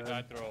bottom I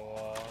mid. throw a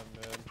wall on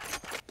mid.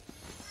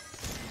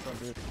 Front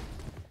dude.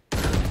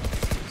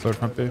 Sword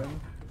front B.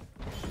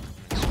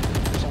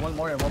 Oh, one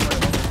more in, one more in.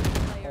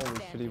 Player Holy shit,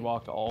 he standing.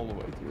 walked all the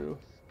way through.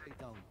 Stay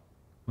down.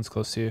 One's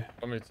close to you.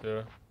 Me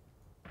too.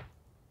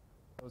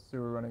 Those two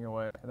were running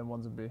away, and then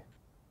one's in B.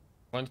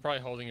 One's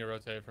probably holding your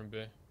rotate from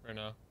B right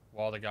now,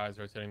 while the guy's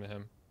rotating to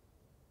him.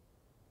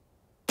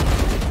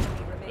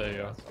 There you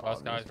go.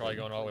 Last guy's probably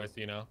going all the way to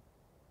C now.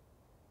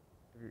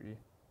 Your E.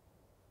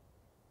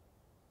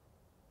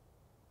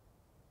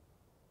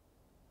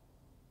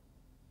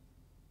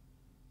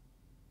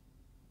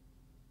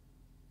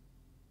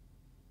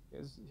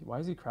 Why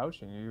is he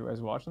crouching? Are you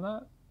guys watching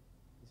that?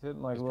 He's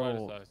hitting like It's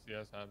little probably just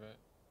CS habit.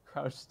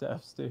 crouch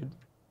steps, dude.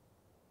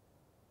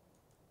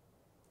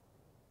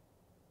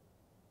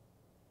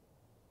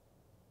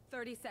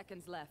 Thirty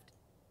seconds left.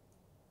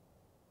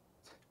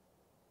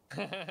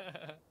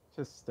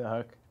 Just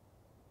stuck.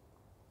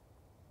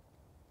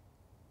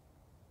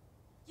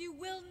 You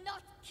will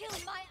not kill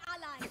my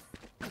allies.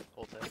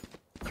 Hold it.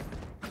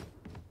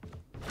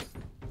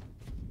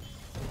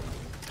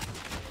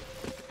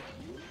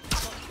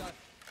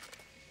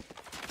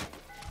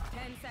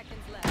 10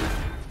 seconds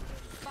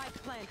left. Spike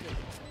planted.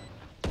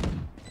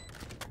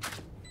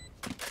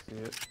 See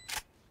it.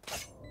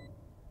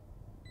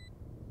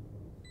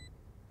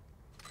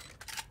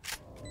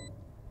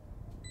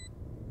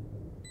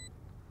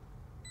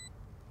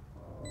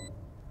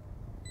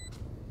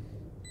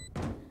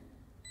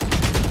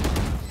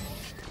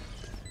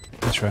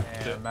 Let's try.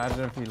 Man,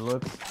 imagine if he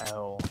looks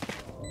hell.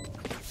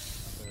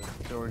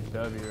 George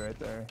W right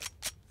there.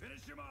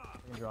 Finish him off.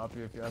 I can drop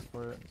you if you ask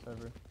for it.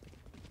 Ever.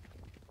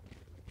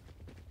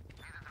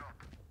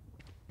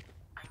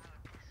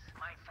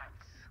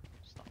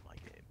 It's not my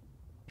game.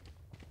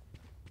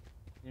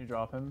 Can you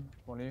drop him?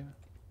 One of you?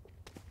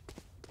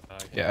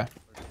 Yeah, Or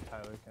just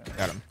Tyler can.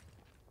 got him.